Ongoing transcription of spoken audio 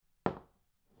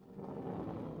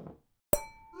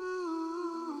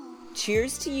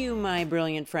Cheers to you, my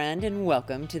brilliant friend, and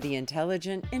welcome to the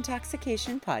Intelligent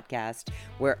Intoxication Podcast,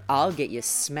 where I'll get you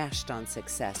smashed on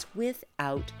success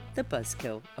without the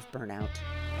buzzkill of burnout.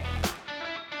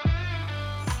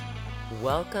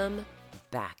 Welcome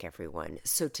back, everyone.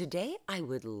 So today I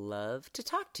would love to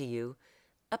talk to you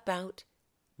about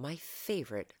my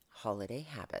favorite holiday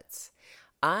habits.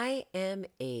 I am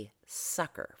a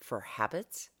sucker for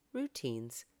habits,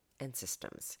 routines, and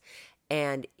systems.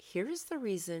 And here's the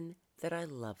reason that I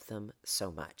love them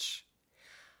so much.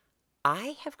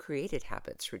 I have created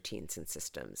habits, routines, and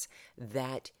systems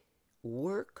that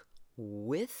work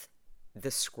with the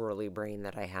squirrely brain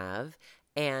that I have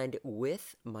and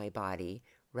with my body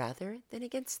rather than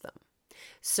against them.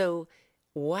 So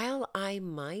while I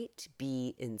might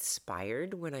be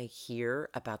inspired when I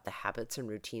hear about the habits and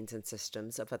routines and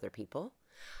systems of other people,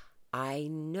 I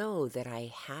know that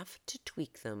I have to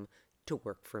tweak them to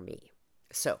work for me.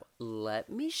 So let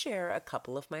me share a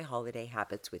couple of my holiday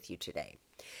habits with you today.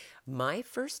 My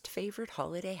first favorite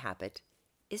holiday habit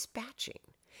is batching.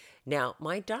 Now,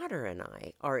 my daughter and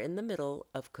I are in the middle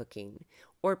of cooking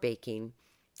or baking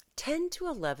 10 to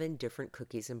 11 different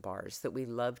cookies and bars that we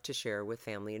love to share with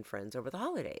family and friends over the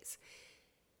holidays.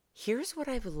 Here's what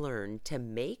I've learned to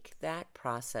make that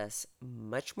process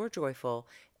much more joyful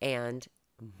and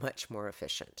much more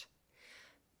efficient.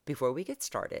 Before we get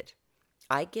started,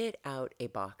 I get out a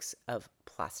box of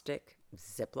plastic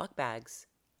Ziploc bags,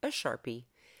 a Sharpie,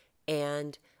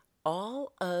 and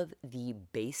all of the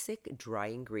basic dry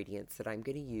ingredients that I'm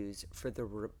going to use for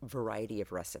the variety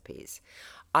of recipes.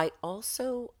 I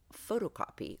also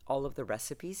photocopy all of the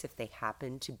recipes if they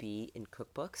happen to be in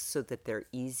cookbooks so that they're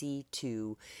easy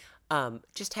to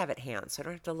just have at hand, so I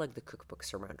don't have to lug the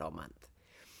cookbooks around all month.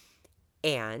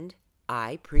 And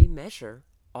I pre-measure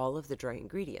all of the dry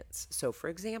ingredients. So for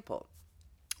example,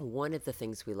 one of the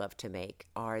things we love to make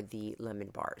are the lemon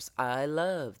bars. I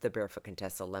love the Barefoot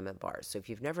Contessa lemon bars. So if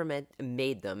you've never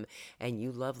made them and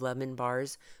you love lemon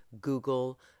bars,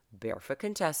 Google Barefoot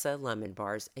Contessa lemon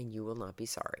bars and you will not be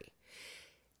sorry.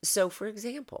 So for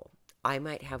example, I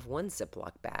might have one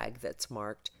Ziploc bag that's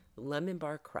marked lemon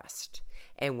bar crust.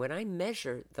 And when I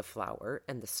measure the flour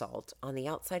and the salt on the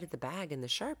outside of the bag in the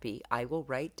Sharpie, I will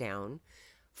write down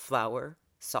flour,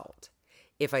 salt.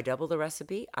 If I double the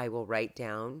recipe, I will write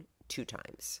down 2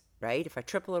 times, right? If I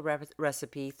triple a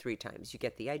recipe, 3 times. You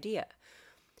get the idea.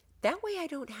 That way I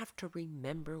don't have to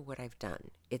remember what I've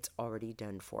done. It's already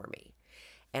done for me.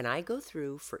 And I go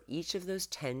through for each of those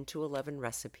 10 to 11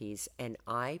 recipes and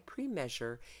I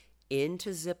pre-measure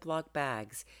into Ziploc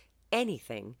bags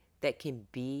anything that can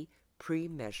be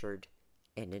pre-measured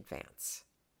in advance.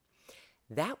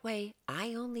 That way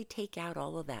I only take out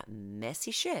all of that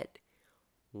messy shit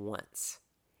once.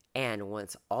 And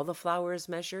once all the flour is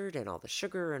measured and all the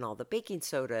sugar and all the baking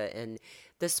soda and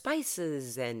the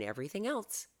spices and everything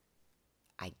else,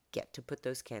 I get to put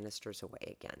those canisters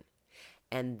away again.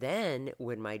 And then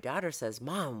when my daughter says,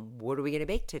 "Mom, what are we going to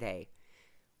bake today?"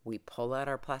 we pull out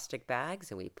our plastic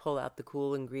bags and we pull out the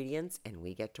cool ingredients and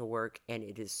we get to work. And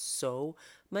it is so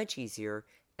much easier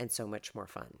and so much more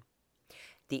fun.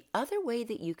 The other way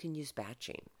that you can use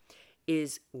batching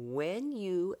is when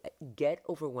you get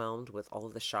overwhelmed with all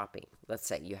of the shopping, let's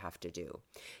say you have to do.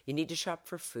 You need to shop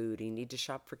for food, you need to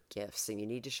shop for gifts, and you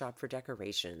need to shop for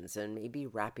decorations, and maybe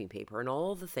wrapping paper, and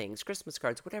all the things, Christmas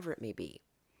cards, whatever it may be.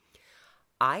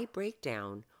 I break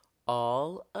down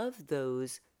all of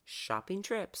those shopping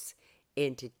trips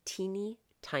into teeny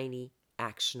tiny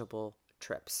actionable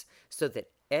trips so that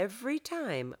every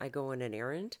time I go on an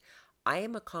errand, I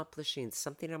am accomplishing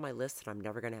something on my list that I'm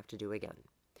never going to have to do again.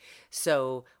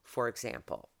 So, for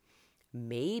example,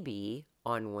 maybe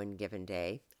on one given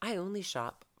day, I only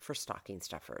shop for stocking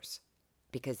stuffers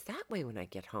because that way when I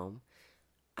get home,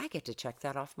 I get to check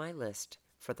that off my list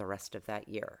for the rest of that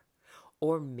year.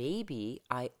 Or maybe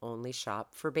I only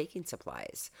shop for baking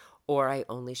supplies, or I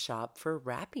only shop for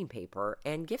wrapping paper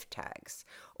and gift tags,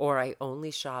 or I only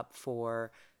shop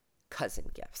for cousin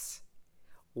gifts.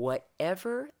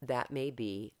 Whatever that may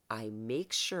be, I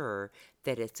make sure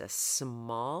that it's a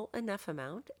small enough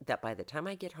amount that by the time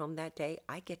I get home that day,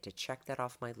 I get to check that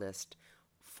off my list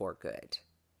for good.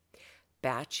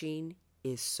 Batching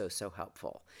is so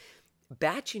helpful.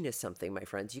 Batching is something, my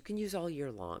friends, you can use all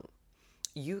year long.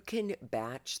 You can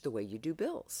batch the way you do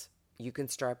bills. You can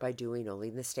start by doing only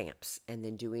the stamps and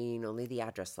then doing only the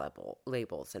address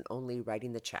labels and only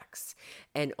writing the checks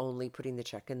and only putting the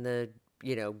check in the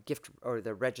gift or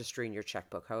the registry in your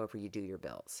checkbook, however you do your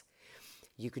bills.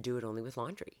 You could do it only with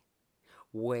laundry,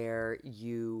 where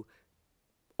you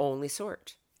only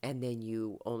sort and then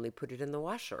you only put it in the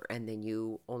washer, and then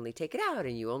you only take it out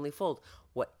and you only fold.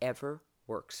 Whatever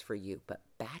works for you. But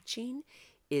batching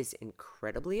is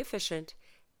incredibly efficient,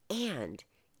 and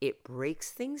it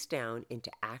breaks things down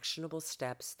into actionable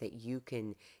steps that you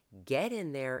can get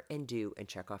in there and do and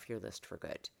check off your list for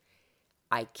good.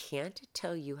 I can't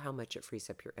tell you how much it frees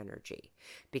up your energy,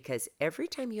 because every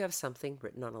time you have something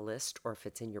written on a list, or if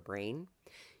it's in your brain,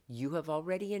 you have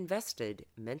already invested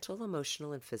mental,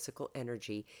 emotional, and physical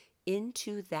energy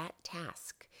into that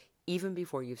task even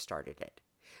before you've started it.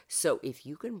 So if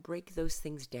you can break those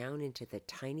things down into the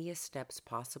tiniest steps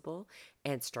possible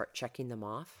and start checking them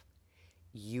off,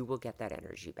 you will get that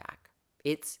energy back.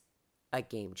 It's a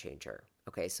game changer.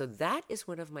 Okay, so that is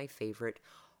one of my favorite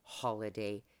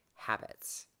holiday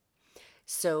habits.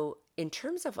 So, in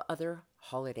terms of other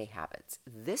holiday habits,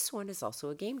 this one is also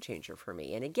a game changer for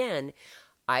me. And again,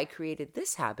 I created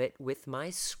this habit with my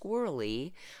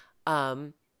squirrely,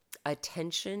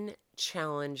 attention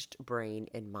challenged brain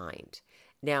in mind.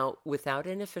 Now, without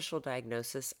an official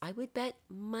diagnosis, I would bet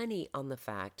money on the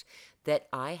fact that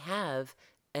I have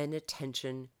an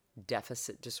attention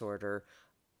deficit disorder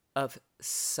of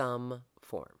some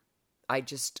form. I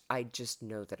just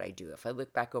know that I do. If I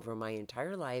look back over my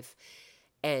entire life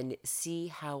and see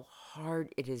how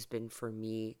hard it has been for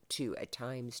me to at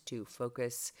times to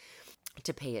focus,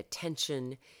 to pay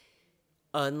attention,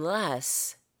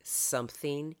 unless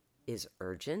something is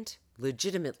urgent,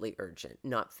 legitimately urgent,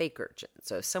 not fake urgent.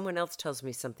 So if someone else tells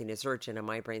me something is urgent and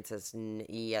my brain says,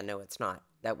 yeah, no, it's not,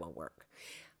 that won't work.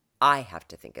 I have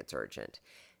to think it's urgent.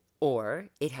 Or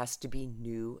it has to be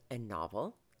new and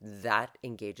novel. That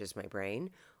engages my brain.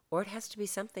 Or it has to be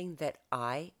something that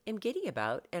I am giddy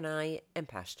about and I am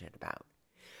passionate about.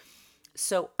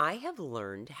 So I have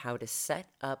learned how to set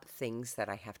up things that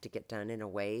I have to get done in a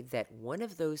way that one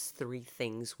of those three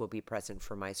things will be present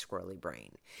for my squirrely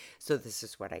brain. So this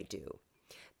is what I do.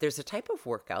 There's a type of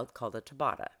workout called a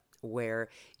Tabata, where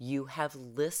you have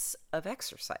lists of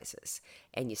exercises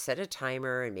and you set a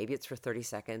timer, and maybe it's for 30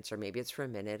 seconds or maybe it's for a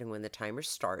minute. And when the timer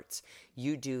starts,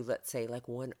 you do, let's say, like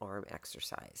one arm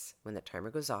exercise. When the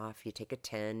timer goes off, you take a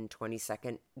 10,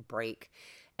 20-second break,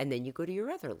 and then you go to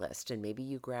your other list and maybe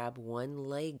you grab one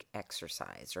leg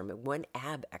exercise or one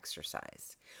ab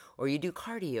exercise, or you do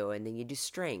cardio and then you do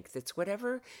strength. It's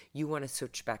whatever you want to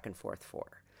switch back and forth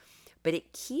for. But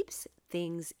it keeps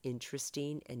things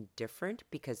interesting and different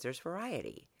because there's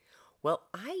variety. Well,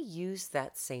 I use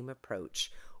that same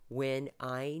approach when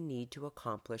I need to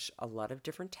accomplish a lot of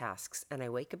different tasks and I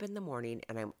wake up in the morning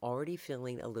and I'm already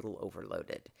feeling a little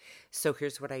overloaded. So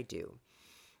here's what I do.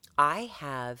 I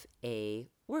have a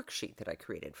worksheet that I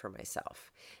created for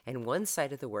myself. And one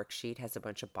side of the worksheet has a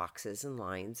bunch of boxes and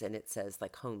lines, and it says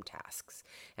like home tasks.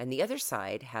 And the other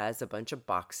side has a bunch of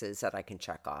boxes that I can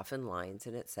check off and lines,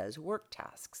 and it says work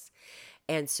tasks.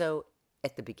 And so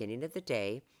at the beginning of the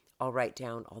day, I'll write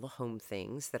down all the home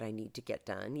things that I need to get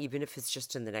done, even if it's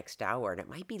just in the next hour. And it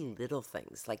might be little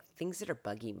things, like things that are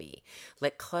bugging me,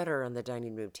 like clutter on the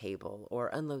dining room table, or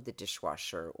unload the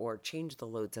dishwasher, or change the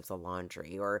loads of the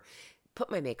laundry, or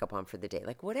put my makeup on for the day,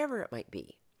 like whatever it might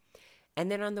be. And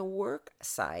then on the work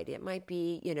side, it might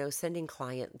be, sending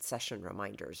client session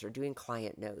reminders or doing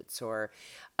client notes, or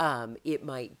it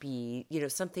might be,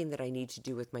 something that I need to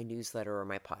do with my newsletter or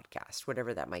my podcast,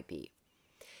 whatever that might be.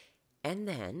 And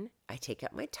then I take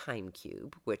out my time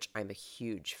cube, which I'm a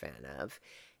huge fan of,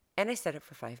 and I set it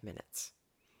for 5 minutes.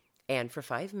 And for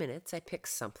 5 minutes, I pick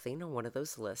something on one of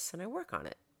those lists and I work on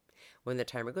it. When the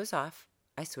timer goes off,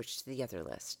 I switch to the other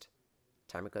list.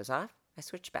 Timer goes off, I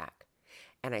switch back.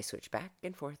 And I switch back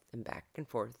and forth and back and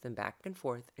forth and back and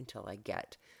forth until I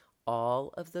get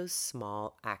all of those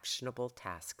small actionable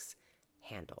tasks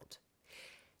handled.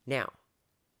 Now,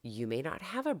 you may not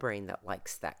have a brain that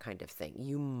likes that kind of thing.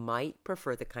 You might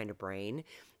prefer the kind of brain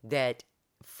that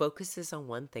focuses on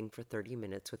one thing for 30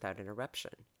 minutes without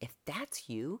interruption. If that's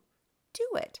you, do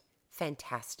it.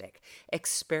 Fantastic.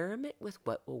 Experiment with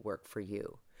what will work for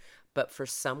you. But for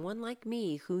someone like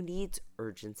me who needs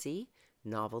urgency,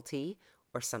 novelty,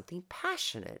 or something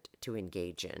passionate to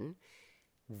engage in,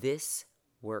 this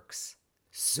works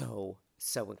so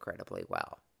incredibly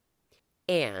well.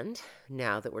 And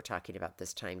now that we're talking about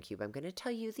this time cube, I'm going to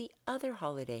tell you the other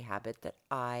holiday habit that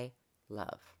I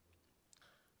love.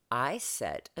 I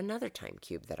set another time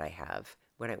cube that I have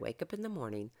when I wake up in the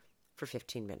morning for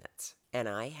 15 minutes. And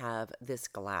I have this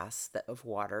glass of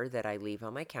water that I leave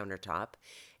on my countertop,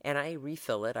 and I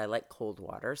refill it. I like cold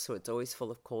water, so it's always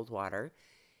full of cold water.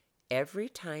 Every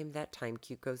time that time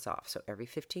cube goes off, so every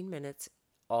 15 minutes,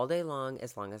 all day long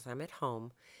as I'm at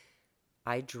home,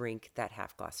 I drink that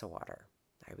half glass of water.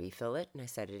 I refill it and I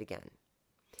set it again.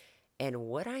 And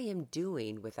what I am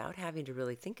doing without having to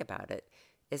really think about it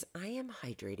is I am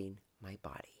hydrating my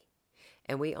body.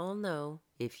 And we all know,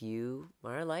 if you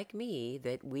are like me,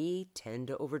 that we tend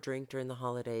to overdrink during the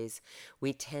holidays.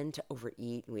 We tend to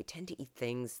overeat, and we tend to eat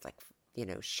things like,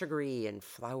 sugary and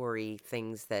floury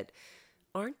things that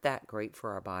aren't that great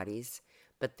for our bodies.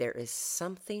 But there is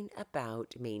something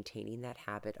about maintaining that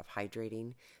habit of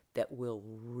hydrating that will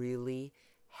really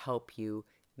help you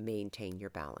maintain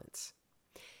your balance.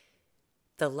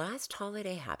 The last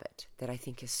holiday habit that I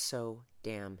think is so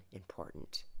damn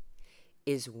important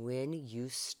is when you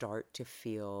start to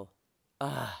feel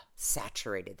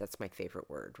saturated. That's my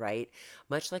favorite word, right?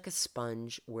 Much like a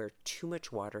sponge where too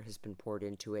much water has been poured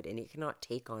into it and it cannot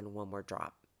take on one more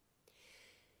drop.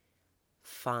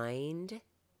 Find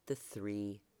the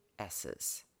 3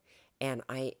 S's. And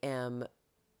I am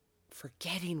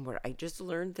forgetting where I just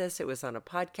learned this. It was on a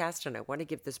podcast, and I want to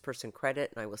give this person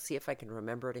credit, and I will see if I can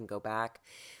remember it and go back.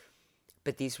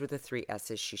 But these were the 3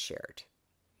 S's she shared.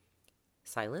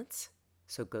 Silence.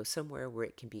 So go somewhere where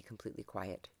it can be completely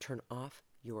quiet. Turn off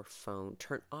your phone.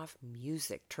 Turn off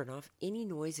music. Turn off any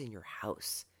noise in your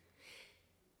house.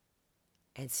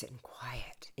 And sit in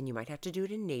quiet. And you might have to do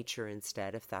it in nature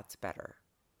instead if that's better.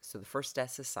 So the first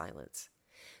S is silence.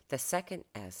 The second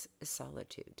S is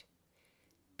solitude.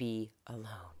 Be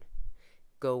alone.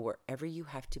 Go wherever you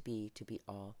have to be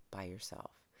all by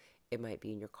yourself. It might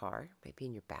be in your car, it might be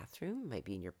in your bathroom, it might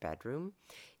be in your bedroom.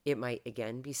 It might,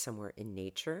 again, be somewhere in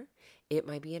nature. It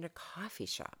might be in a coffee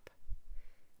shop.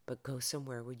 But go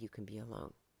somewhere where you can be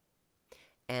alone.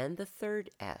 And the third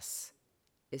S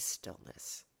is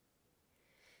stillness.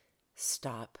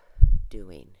 Stop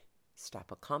doing.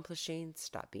 Stop accomplishing.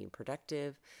 Stop being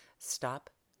productive. Stop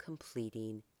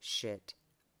completing shit,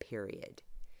 period.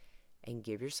 And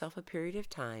give yourself a period of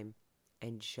time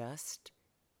and just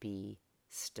be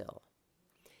still.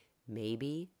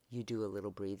 Maybe you do a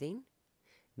little breathing.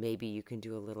 Maybe you can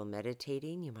do a little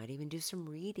meditating. You might even do some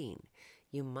reading.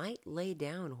 You might lay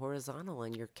down horizontal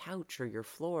on your couch or your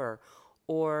floor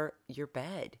or your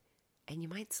bed, and you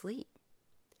might sleep.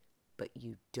 But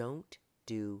you don't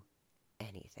do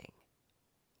anything.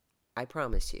 I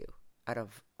promise you, out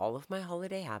of all of my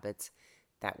holiday habits,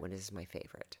 that one is my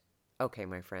favorite. Okay,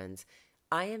 my friends,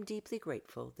 I am deeply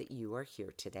grateful that you are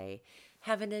here today.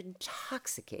 Have an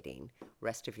intoxicating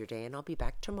rest of your day, and I'll be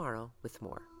back tomorrow with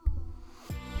more.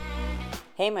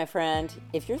 Hey, my friend,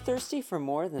 if you're thirsty for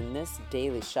more than this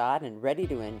daily shot and ready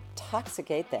to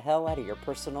intoxicate the hell out of your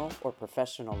personal or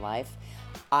professional life,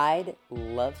 I'd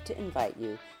love to invite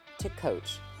you to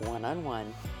coach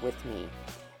one-on-one with me.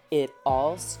 It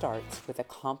all starts with a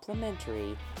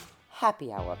complimentary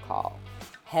happy hour call.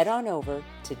 Head on over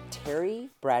to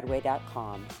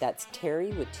terrybradway.com. That's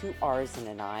Terry with 2 R's and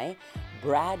an I.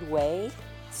 Bradway,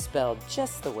 spelled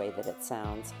just the way that it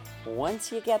sounds. Once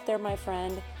you get there, my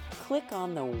friend, click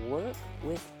on the Work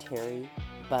with Terry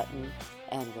button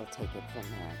and we'll take it from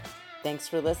there. Thanks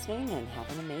for listening and have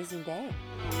an amazing day.